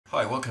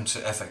Hi, welcome to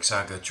FX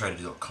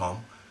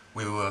AlgoTrader.com.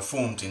 We were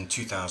formed in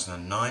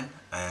 2009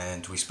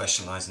 and we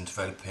specialise in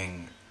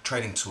developing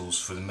trading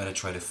tools for the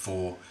MetaTrader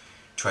 4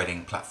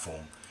 trading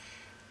platform.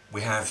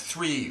 We have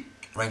three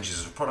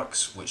ranges of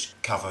products which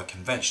cover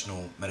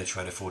conventional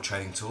MetaTrader 4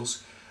 trading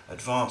tools,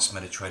 advanced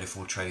MetaTrader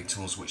 4 trading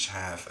tools which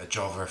have a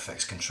Java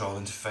FX control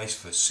interface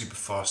for super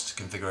fast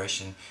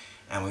configuration,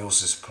 and we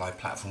also supply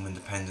platform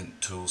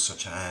independent tools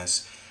such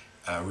as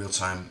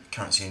real-time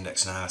currency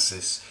index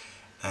analysis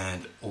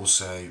and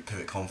also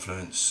pivot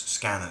confluence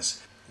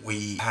scanners.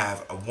 We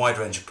have a wide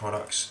range of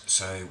products,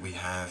 so we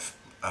have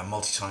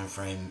multi-time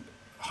frame,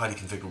 highly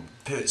configurable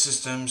pivot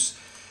systems,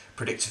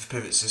 predictive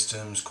pivot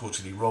systems,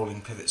 quarterly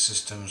rolling pivot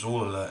systems,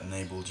 all alert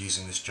enabled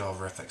using this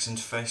Java FX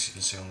interface you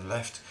can see on the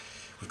left.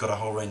 We've got a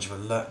whole range of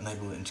alert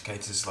enabled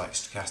indicators like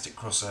stochastic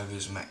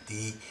crossovers,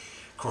 MACD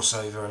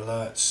crossover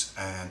alerts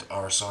and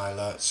RSI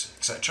alerts,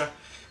 etc.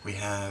 We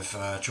have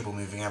triple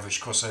moving average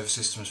crossover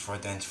systems for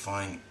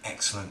identifying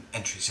excellent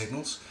entry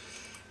signals,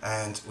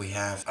 and we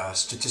have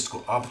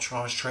statistical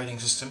arbitrage trading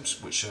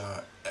systems which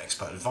are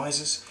expert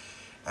advisors,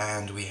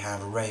 and we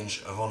have a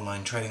range of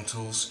online trading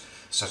tools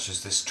such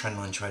as this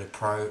Trendline Trader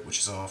Pro, which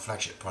is our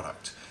flagship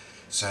product.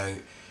 So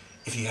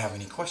if you have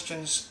any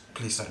questions,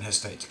 please don't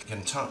hesitate to get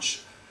in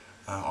touch.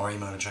 Our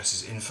email address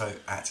is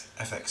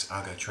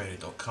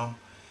info@fxalgotrader.com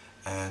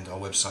and our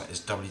website is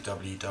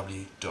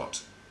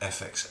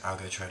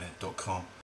www.fxalgotrader.com.